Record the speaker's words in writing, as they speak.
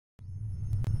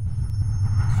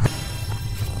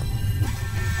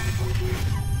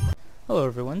Hello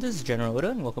everyone, this is General Oda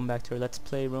and welcome back to our Let's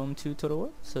Play Rome 2 Total War.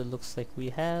 So it looks like we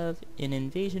have an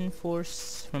invasion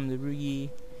force from the Rugi,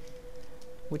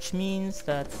 which means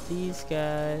that these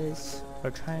guys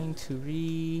are trying to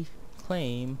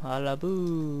reclaim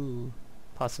Alabu,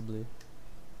 possibly.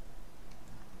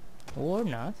 Or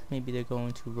not, maybe they're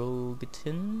going to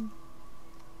Rogatin.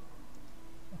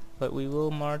 But we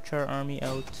will march our army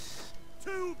out.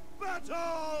 To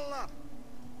battle!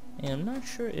 And I'm not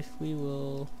sure if we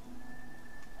will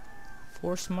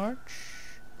force march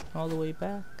all the way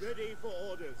back. Ready for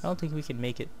orders. I don't think we can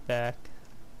make it back.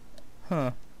 Huh.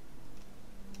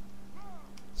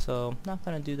 So, not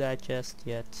gonna do that just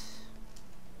yet.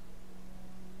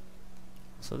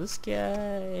 So this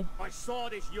guy My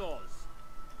sword is yours.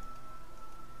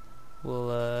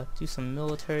 will do some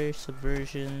military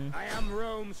subversion. I am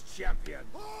Rome's champion.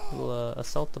 We'll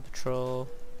assault the patrol.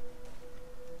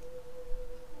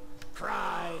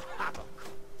 Cry havoc.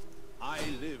 I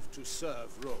live to serve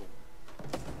Rome.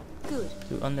 Good.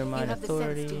 To undermine You have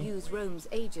authority. the sense to use Rome's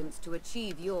agents to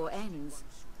achieve your ends.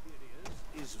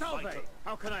 Is Salve,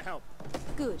 how can I help?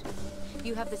 Good.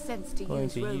 You have the sense to Going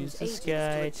use to Rome's use this agents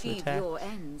guy to to achieve attack. your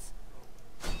ends.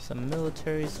 Some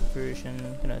military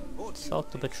subversion. Gonna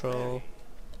assault the patrol.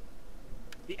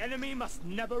 The enemy must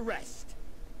never rest.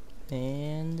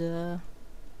 And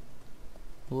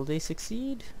will they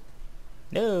succeed?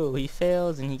 No, he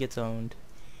fails and he gets owned.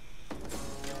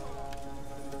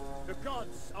 The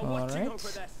gods are watching over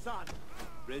their son.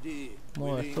 Ready,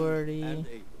 More willing, authority. and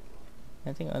able.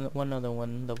 I think one other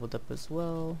one leveled up as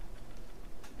well.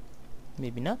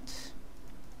 Maybe not.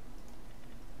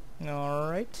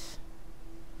 Alright.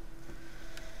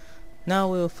 Now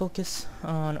we'll focus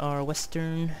on our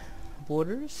western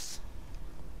borders.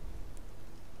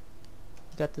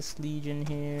 Got this legion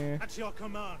here At your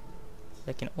command.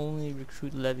 that can only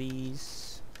recruit levies.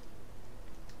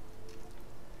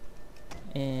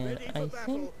 And Ready for I battle.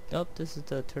 think, oh, this is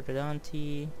the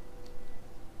Turcodanti.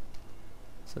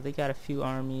 So they got a few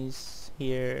armies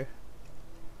here.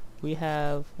 We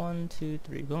have 1, 2,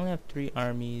 3. We only have 3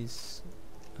 armies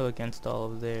against all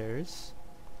of theirs.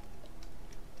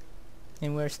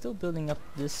 And we're still building up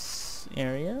this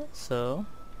area, so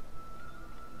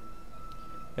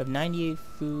we have 98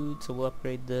 food, so we'll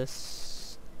upgrade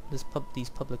this. These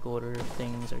public order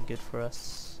things are good for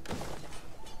us.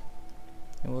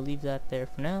 And we'll leave that there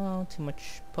for now. Too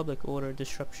much public order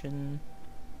disruption.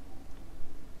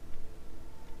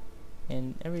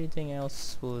 And everything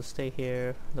else will stay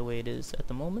here the way it is at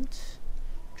the moment.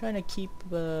 Trying to keep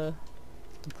the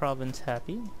province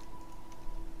happy.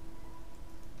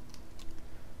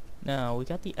 Now we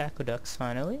got the aqueducts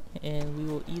finally, and we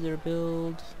will either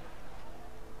build,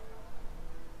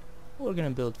 we're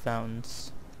gonna build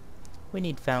fountains. We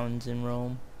need fountains in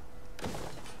Rome.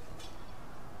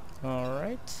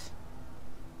 Alright,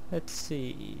 let's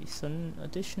see, some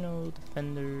additional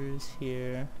defenders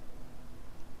here.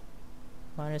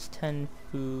 Minus 10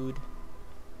 food.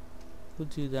 We'll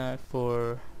do that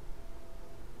for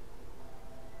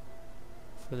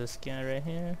this guy right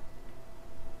here.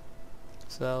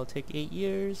 So that'll take 8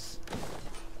 years,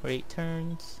 or 8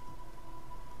 turns.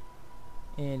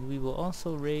 And we will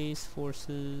also raise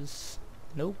forces.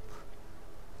 Nope.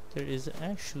 There is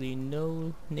actually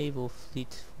no naval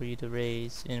fleet for you to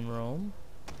raise in Rome.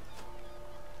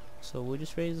 So we'll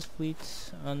just raise this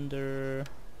fleet under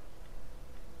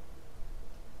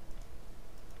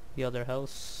the other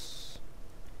house.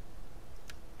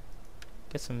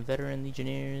 Get some veteran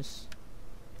legionnaires.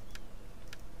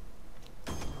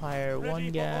 Hire Ready one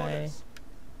for guy. orders.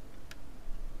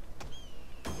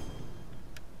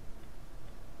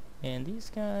 And these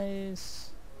guys,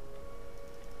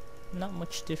 not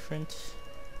much different.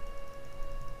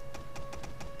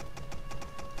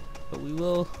 But we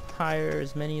will hire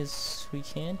as many as we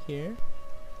can here.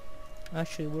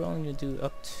 Actually, we're only going to do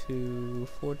up to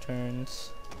 4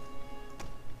 turns.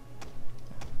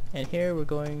 And here we're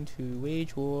going to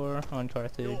wage war on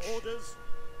Carthage, Your orders.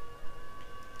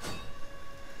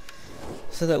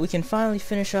 so that we can finally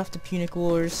finish off the Punic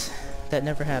Wars that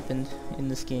never happened in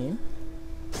this game.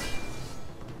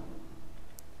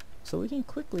 So we can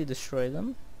quickly destroy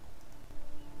them.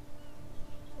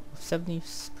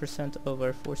 70% of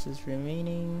our forces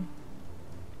remaining.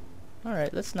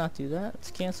 Alright, let's not do that.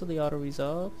 Let's cancel the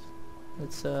auto-resolve.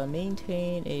 Let's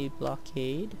maintain a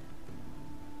blockade.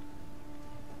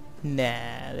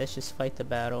 Nah, let's just fight the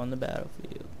battle on the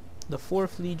battlefield. The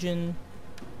 4th Legion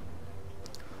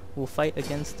will fight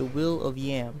against the Will of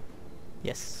Yam.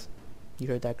 Yes, you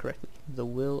heard that correctly. The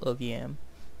Will of Yam.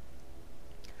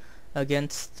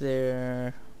 Against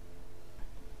their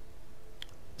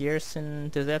garrison.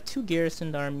 Does it have 2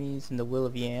 garrisoned armies in the Will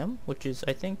of Yam, which is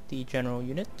I think the general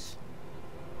unit.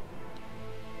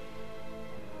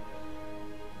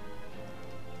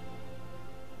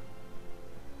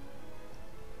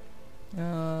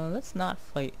 Let's not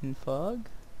fight in fog.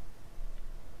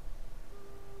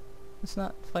 Let's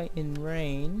not fight in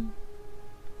rain.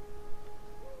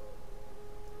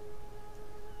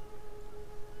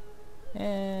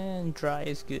 And dry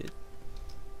is good.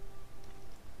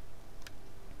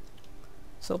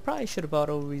 So probably should have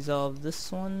auto-resolved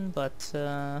this one, but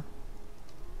I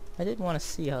did want to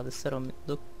see how the settlement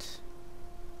looked,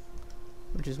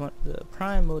 which is one of the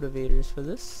prime motivators for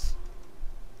this.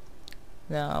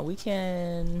 Now we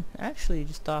can actually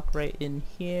just dock right in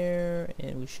here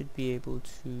and we should be able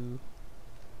to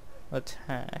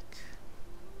attack.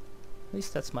 At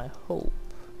least that's my hope.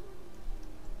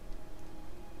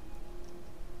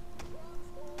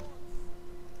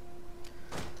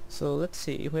 So let's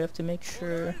see, we have to make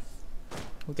sure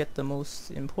we get the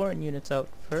most important units out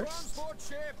first.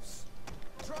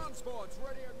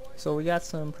 So we got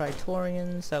some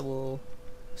Praetorians that will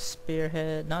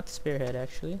spearhead, not spearhead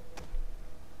actually.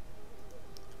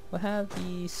 We'll have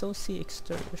the Soci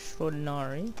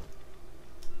Extraordinary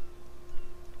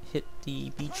hit the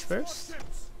beach first.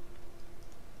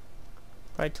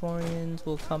 Praetorians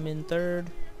will come in third.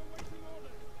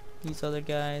 These other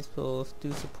guys will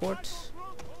do support.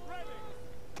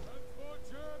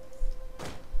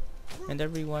 And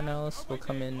everyone else will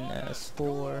come in as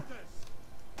 4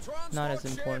 not as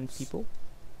important people.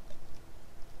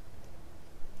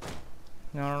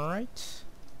 Alright.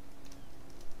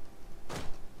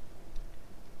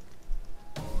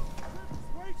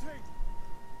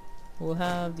 We'll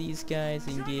have these guys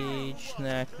engage in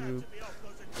that group.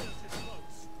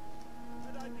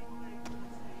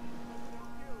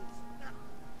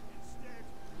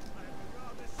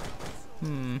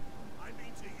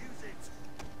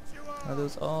 Are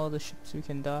those all the ships we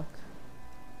can dock?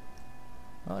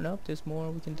 Oh nope, there's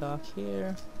more we can dock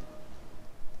here.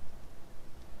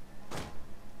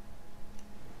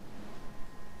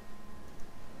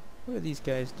 What are these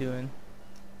guys doing?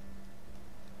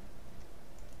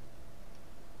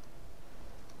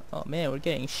 Oh man, we're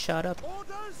getting shot up.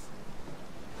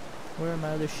 Where are my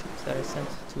other ships that I sent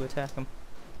to attack them?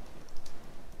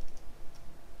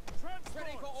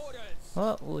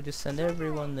 Well, we'll just send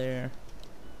everyone there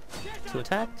to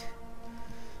attack.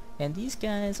 And these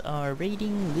guys are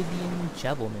raiding Libyan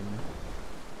javelmen.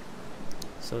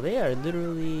 So they are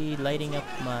literally lighting up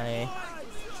my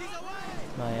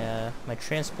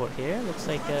transport here. Looks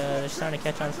like they're starting to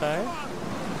catch on fire.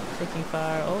 Taking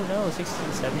fire. Oh no, 60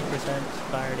 to 70%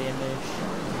 fire damage.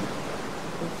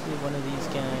 Hopefully one of these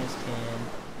guys can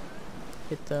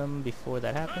hit them before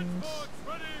that happens.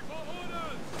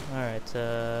 Alright,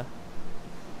 I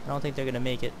don't think they're gonna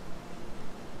make it.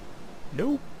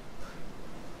 Nope.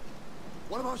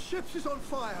 One of our ships is on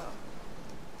fire.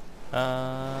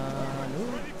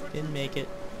 Nope, didn't make it.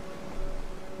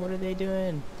 What are they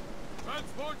doing?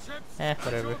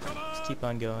 Whatever. Just keep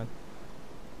on going.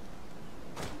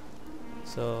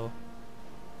 So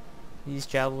these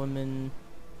javelmen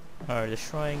are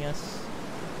destroying us.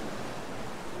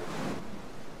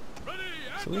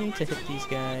 So we need to hit these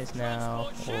guys now,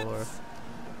 or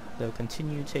they'll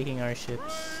continue taking our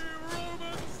ships.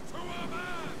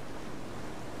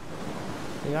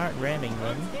 They aren't ramming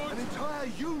them. An entire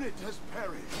unit has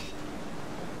perished.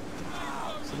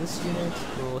 So this unit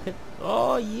will hit.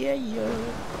 Oh yeah, yeah.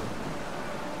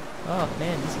 Oh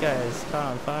man, these guys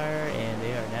caught on fire and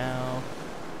they are now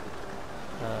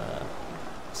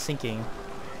sinking.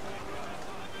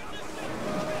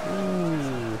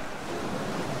 Ooh,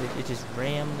 it just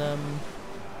rammed them.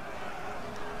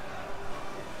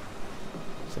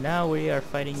 So now we are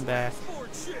fighting back.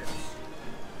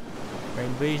 Our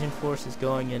invasion force is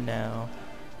going in now.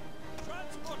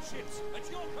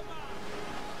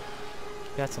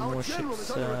 Got some more ships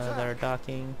that are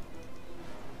docking.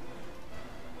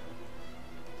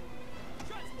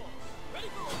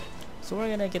 So we're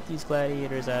gonna get these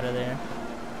gladiators out of there.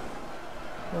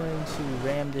 Going to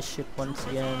ram this ship once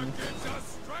again.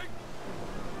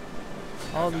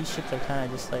 All these ships are kind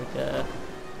of just like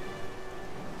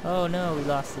oh no, we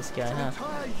lost this guy, huh?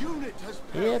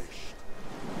 Yep.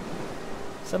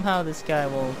 Somehow this guy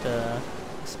won't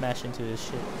smash into his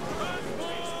ship.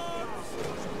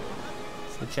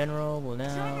 The general will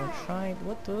now try.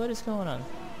 What is going on?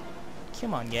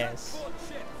 Come on, guys.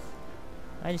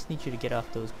 I just need you to get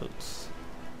off those boats.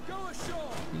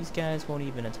 These guys won't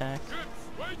even attack.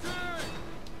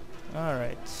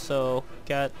 Alright, so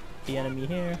got the enemy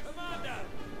here.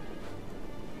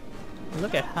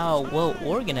 Look at how well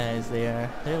organized they are.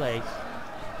 They're like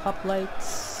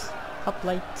hoplites,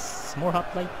 more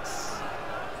hoplites,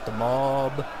 the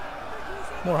mob,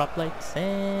 more hoplites,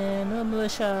 and a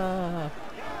militia.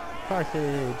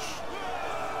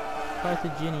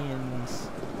 Carthaginians.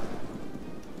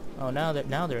 Oh, now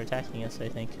they're attacking us, I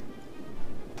think.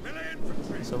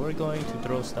 So we're going to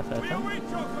throw stuff at them.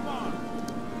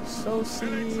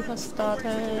 Sosi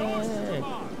Hastate!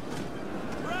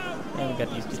 And we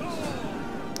got these dudes.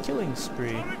 Killing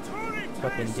spree.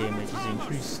 Weapon damage is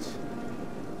increased.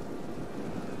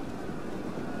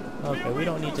 Okay, we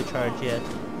don't need to charge yet,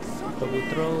 but we'll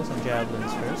throw some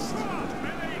javelins first.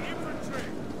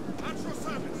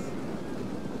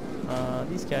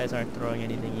 These guys aren't throwing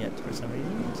anything yet for some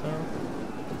reason, so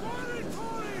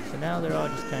now they're all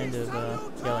just kind of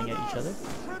yelling at each other.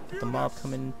 The mob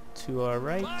coming to our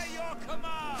right.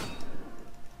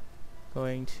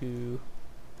 Going to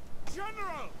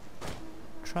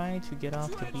try to get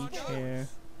off the beach here.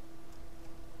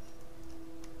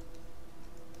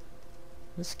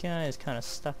 This guy is kind of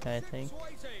stuck, I think.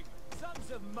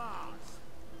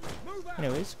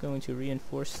 Anyways, going to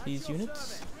reinforce these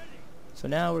units. So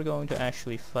now we're going to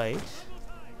actually fight.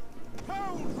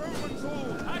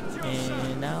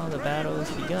 And now the battle has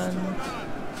begun.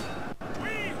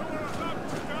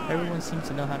 Everyone seems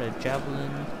to know how to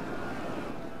javelin.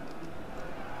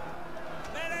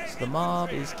 So the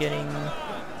mob is getting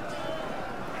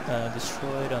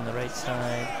destroyed on the right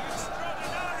side.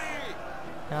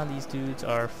 Now these dudes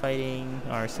are fighting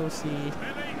our Sosi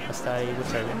Hastari,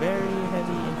 which are very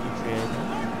heavy infantry, I think.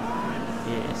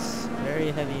 Yes,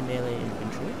 very heavy melee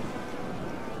infantry.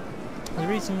 The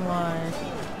reason why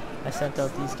I sent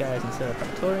out these guys instead of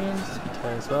Praetorians is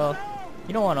because, well,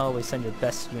 you don't want to always send your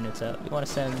best units out. You want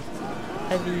to send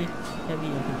heavy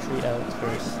infantry out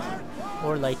first,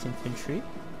 or light infantry,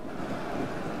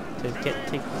 to get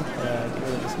rid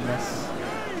of this mess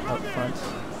out front.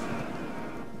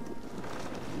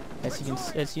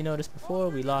 As you noticed before,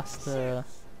 we lost a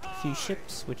few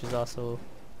ships, which is also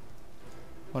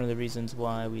one of the reasons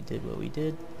why we did what we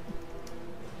did.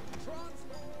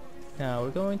 Now we're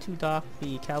going to dock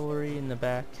the cavalry in the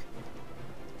back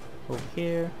over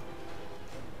here.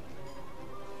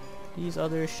 These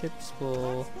other ships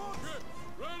will...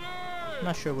 I'm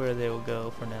not sure where they will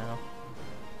go for now,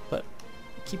 but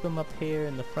keep them up here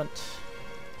in the front.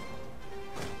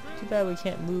 Too bad we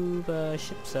can't move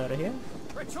ships out of here.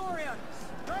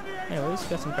 Anyways,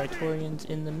 got some Praetorians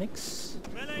in the mix.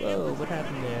 Whoa, what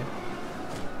happened there?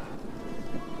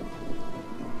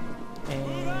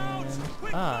 And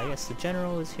yes, the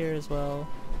general is here as well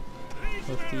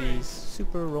with these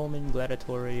super Roman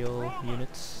gladiatorial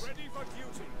units.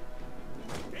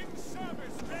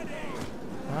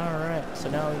 Alright, so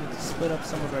now we need to split up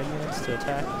some of our units to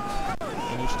attack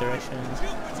in each direction.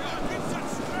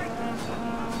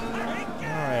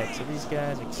 Alright, so these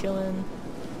guys are killing.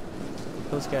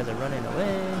 Those guys are running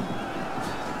away.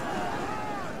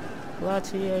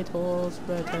 Gladiators,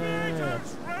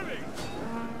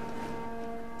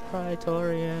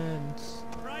 Praetorians.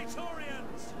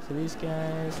 So these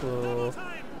guys will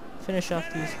finish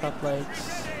off these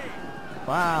hoplites.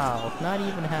 Wow, not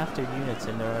even half their units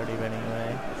and they're already running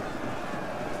away.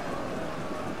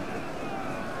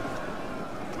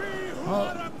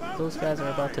 Well, those guys are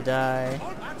about to die,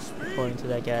 according to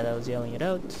that guy that was yelling it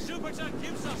out.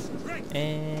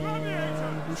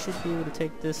 And we should be able to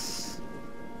take this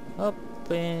up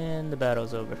and the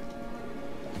battle's over.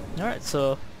 Alright,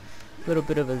 so a little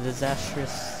bit of a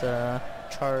disastrous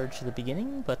charge at the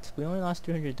beginning, but we only lost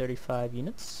 235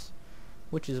 units,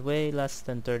 which is way less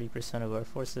than 30% of our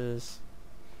forces.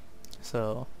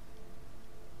 So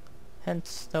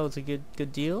hence that was a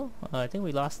good deal. I think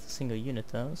we lost a single unit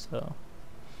though, so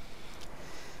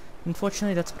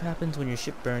unfortunately that's what happens when your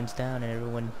ship burns down and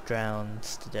everyone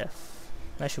drowns to death.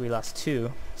 Actually we lost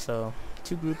 2, so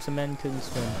 2 groups of men couldn't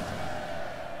swim.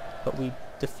 But we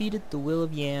defeated the Will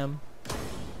of Yam.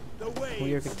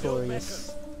 We are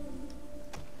victorious.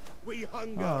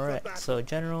 Alright, so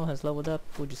General has leveled up.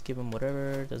 We'll just give him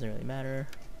whatever, doesn't really matter.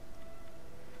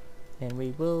 And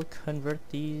we will convert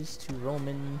these to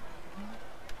Roman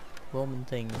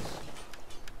things.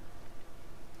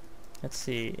 Let's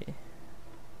see.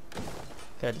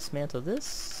 Gotta dismantle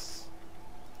this.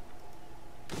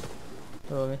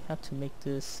 So we have to make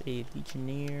this a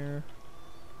legionnaire.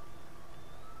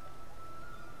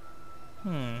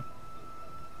 I'm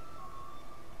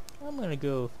gonna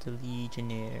go with the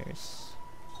legionnaires.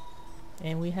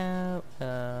 And we have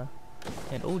an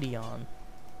Odeon,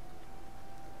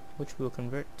 which we'll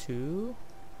convert to...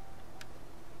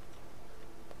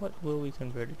 What will we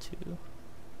convert it to?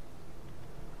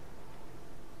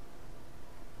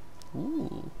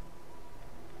 Ooh.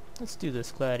 Let's do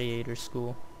this gladiator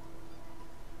school.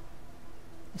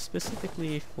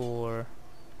 Specifically for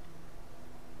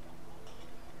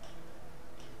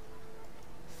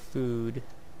food.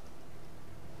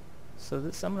 So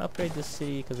this, I'm gonna upgrade this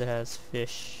city because it has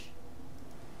fish.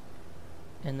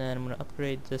 And then I'm gonna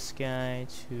upgrade this guy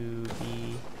to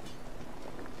be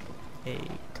a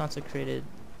consecrated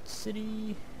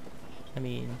city. I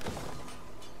mean,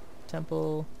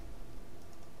 temple.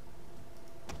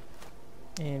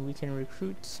 And we can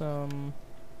recruit some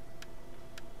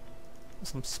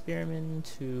spearmen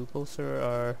to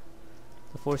bolster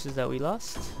the forces that we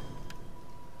lost.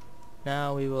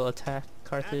 Now we will attack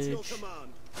Carthage.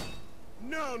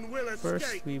 None will First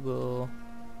escape. we will...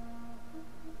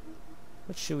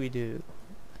 What should we do?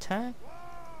 Attack?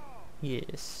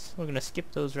 Yes. We're gonna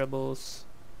skip those rebels.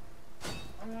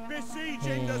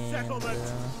 Besieging the And settlement.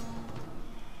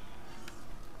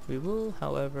 we will,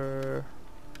 however,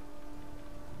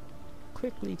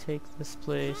 quickly take this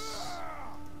place.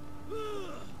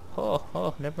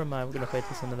 Oh, never mind. We're gonna fight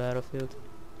this on the battlefield.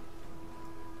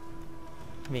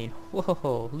 I mean,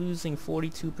 whoa, losing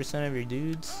 42% of your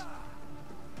dudes.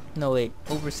 No, wait,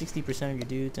 over 60% of your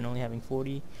dudes and only having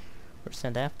 40%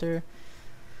 after.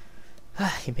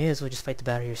 You may as well just fight the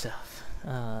battle yourself.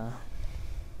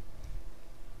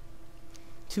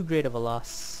 Too great of a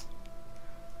loss.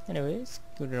 Anyways,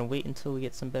 we're gonna wait until we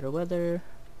get some better weather.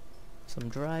 Some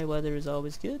dry weather is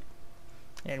always good.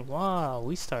 And wow,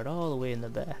 we start all the way in the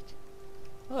back.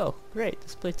 Oh, great,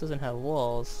 this place doesn't have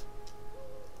walls.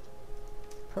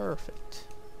 Perfect.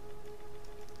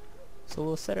 So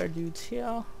we'll set our dudes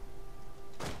here.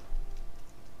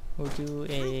 We'll do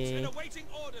a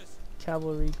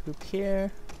cavalry group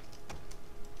here.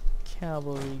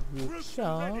 Cavalry group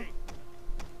here.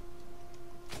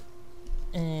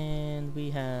 And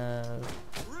we have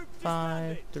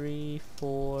 5, 3,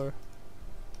 4.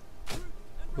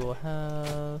 We'll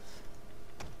have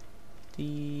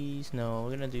these. No,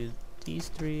 we're gonna do these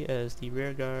 3 as the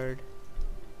rear guard.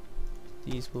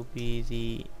 These will be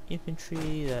the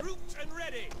infantry that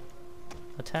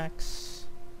attacks.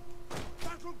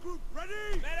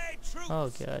 Oh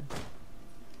god.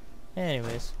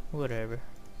 Anyways, whatever.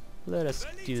 Let us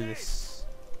do this.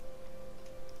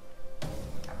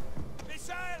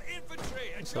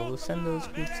 So we'll send those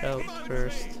groups out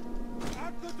first.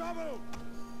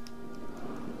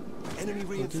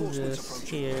 We'll do this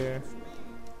here.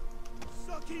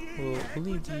 We'll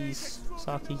leave these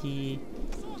Sakihi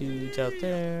dudes out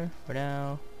there for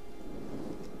now.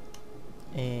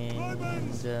 And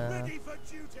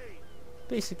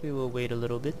basically we'll wait a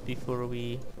little bit before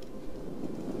we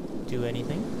do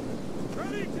anything.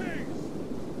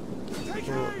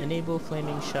 We'll enable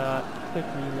flaming shot, quick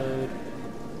reload.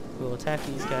 We'll attack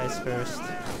these guys first.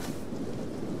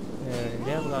 They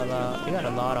got a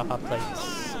lot of hot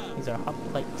plates. These are hot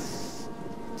plates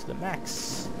to the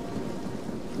max.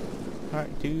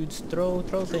 Alright dudes, throw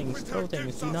things,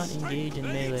 do not engage in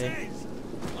melee.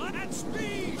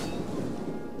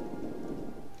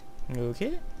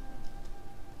 Okay.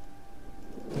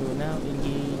 We will now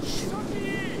engage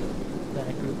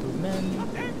that group of men.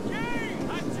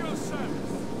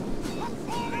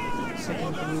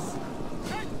 Second group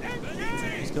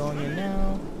is going in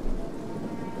now.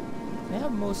 They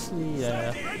have mostly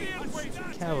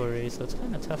cavalry, so it's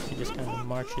kind of tough to just kind of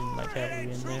march in my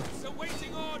cavalry in there.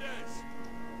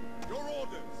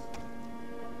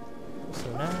 So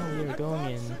now we are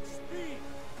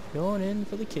going in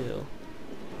for the kill.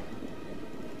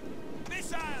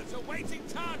 Awaiting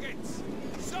targets.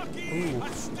 Ooh.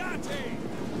 Some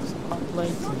hot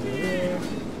lights in the air.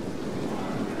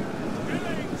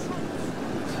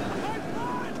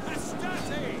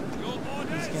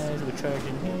 These guys will charge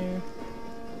in here.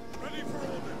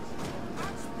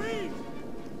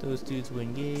 Those dudes will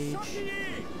engage.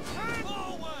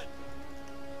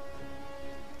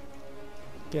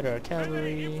 Get our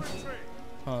cavalry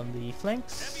on the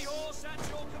flanks.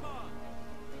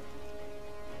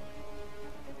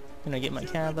 Gonna get my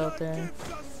cav out there.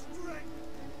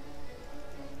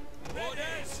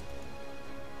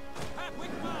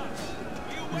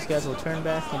 These guys will turn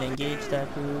back and engage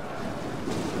that group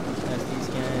as these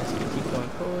guys can keep going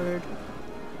forward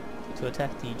to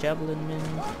attack the javelin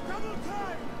men.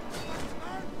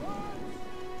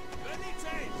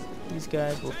 These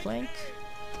guys will flank.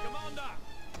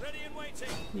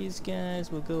 These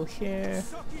guys will go here.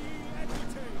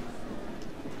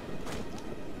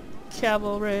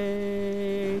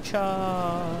 Cavalry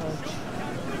charge!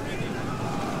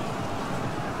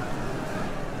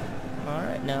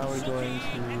 Alright, now we're going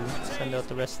to send out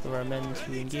the rest of our men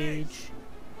to engage.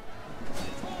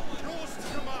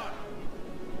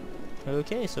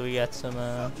 Okay, so we got some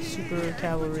super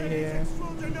cavalry here.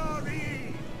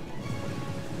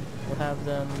 We'll have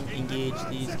them engage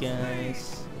these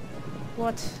guys.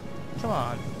 What? Come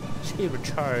on. Should be able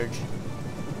to charge.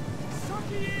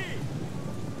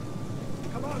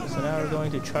 So now we're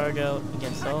going to charge out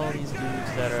against all these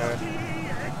dudes that are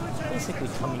basically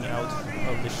coming out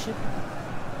of the ship.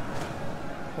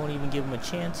 Won't even give them a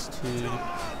chance to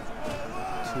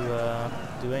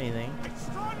do anything.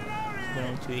 We're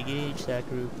going to engage that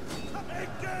group.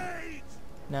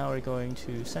 Now we're going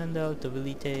to send out the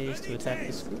velites to attack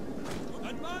this group.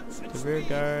 The rear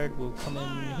guard will come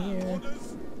in here.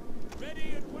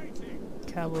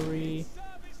 Cavalry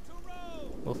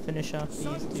will finish off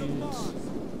these dudes.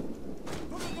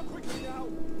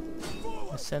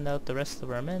 We'll send out the rest of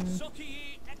our men.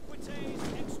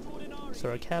 So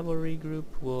our cavalry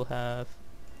group will have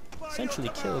essentially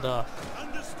killed off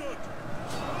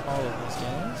all of these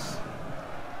guys.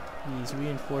 These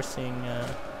reinforcing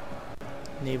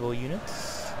naval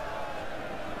units.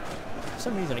 For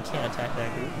some reason I can't attack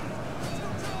that group.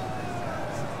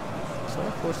 So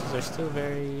our forces are still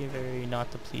very, very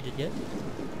not depleted yet.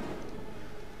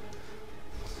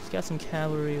 We've got some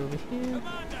cavalry over here,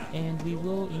 and we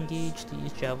will engage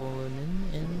these javelers.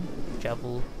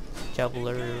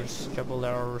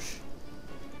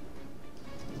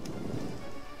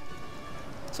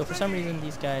 So for some reason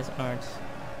these guys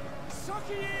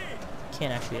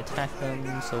can't actually attack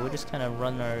them, so we'll just kind of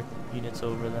run our units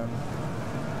over them,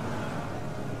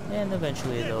 and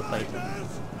eventually they'll fight them.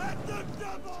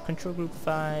 Control Group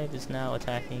 5 is now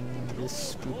attacking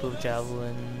this group of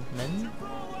javelin men.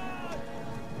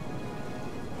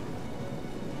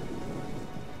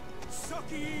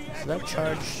 So that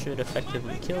charge should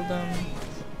effectively kill them.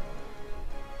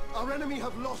 Our enemy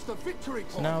have lost a victory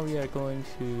point. So now we are going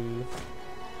to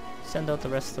send out the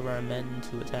rest of our men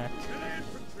to attack.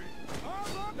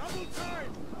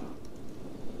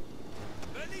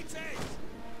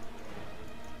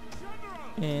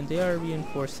 And they are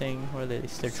reinforcing, or at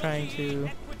least they're trying to.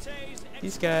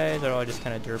 These guys are all just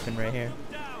kind of derping right here.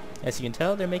 As you can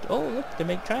tell, they're making. Oh, look,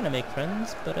 they're trying to make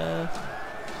friends, but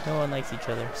no one likes each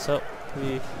other. So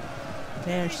we've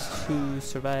managed to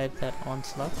survive that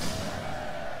onslaught.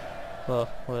 Well,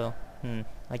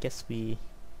 I guess we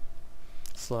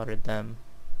slaughtered them.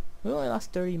 We only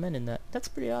lost 30 men in that. That's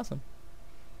pretty awesome.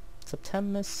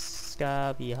 Septimus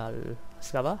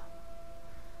Scava.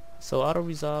 So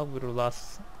auto-resolve would have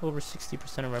lost over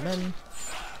 60% of our men.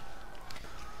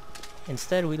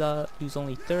 Instead we lose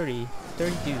only 30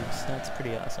 dudes. That's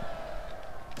pretty awesome.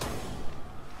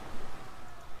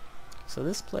 So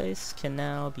this place can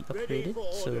now be upgraded.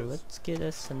 So let's get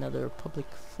us another public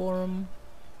forum.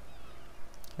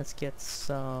 Let's get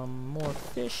some more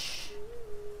fish.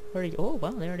 Oh wow,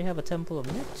 they already have a Temple of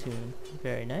Neptune.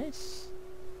 Very nice.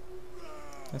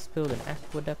 Let's build an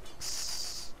aqueduct.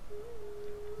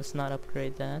 Let's not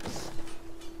upgrade that.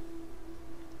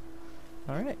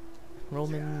 Alright.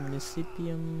 Roman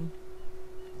Municipium.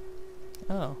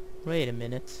 Oh, wait a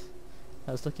minute.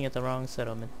 I was looking at the wrong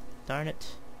settlement. Darn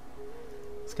it.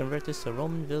 Let's convert this to a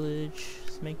Roman village.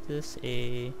 Let's make this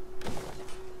a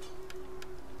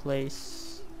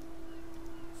place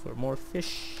for more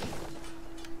fish.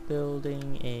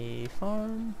 Building a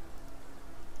farm.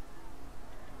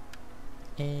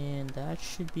 And that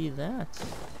should be that.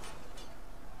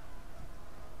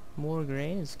 More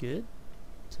grain is good.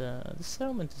 The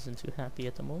settlement isn't too happy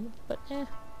at the moment, but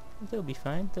they'll be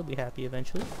fine. They'll be happy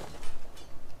eventually.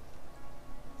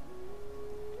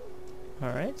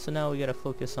 Alright, so now we gotta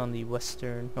focus on the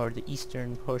western or the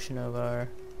eastern portion of our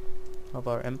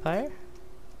empire.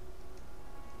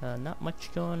 Not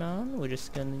much going on. We're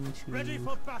just going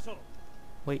to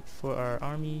wait for our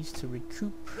armies to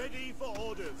recoup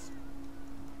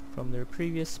from their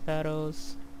previous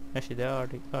battles. Actually, they are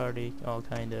already all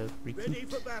kind of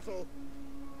recouped.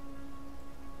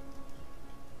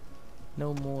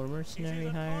 No more mercenary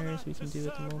hires we can do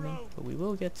at the moment, but we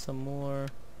will get some more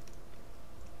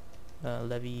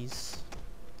levies.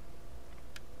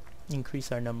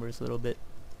 Increase our numbers a little bit.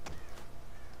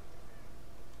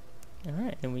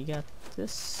 Alright, and we got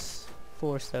this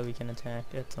force that we can attack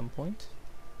at some point.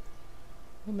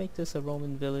 We'll make this a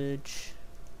Roman village.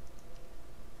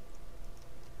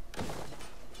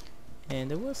 And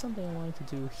there was something I wanted to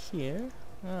do here.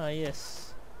 Ah,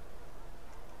 yes.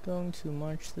 Going to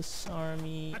march this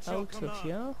army out of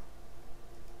here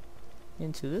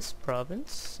into this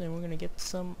province, and we're gonna get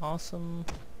some awesome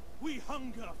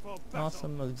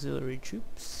auxiliary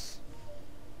troops.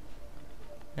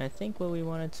 And I think what we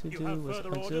wanted to do was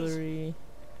auxiliary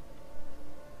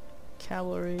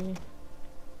cavalry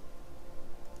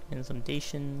And some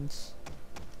Dacians.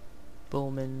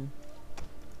 Bowmen.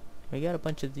 We got a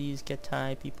bunch of these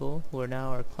Getai people who are now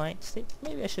our client state.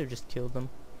 Maybe I should have just killed them.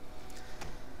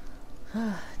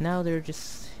 Now they're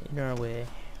just in our way.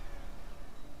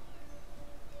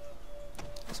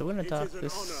 So we're gonna dock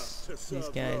these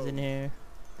guys in here.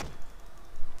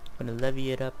 I'm gonna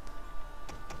levy it up.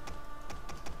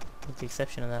 With the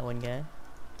exception of that one guy.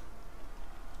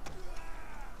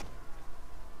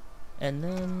 And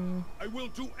then... I will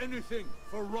do anything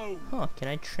for Rome. Huh, can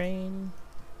I train...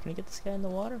 Can I get this guy in the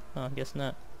water? Oh, I guess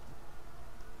not.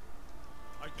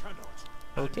 I cannot.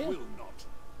 Okay. I will not.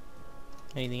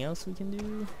 Anything else we can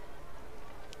do?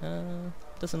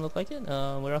 Doesn't look like it.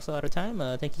 We're also out of time.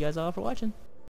 Thank you guys all for watching.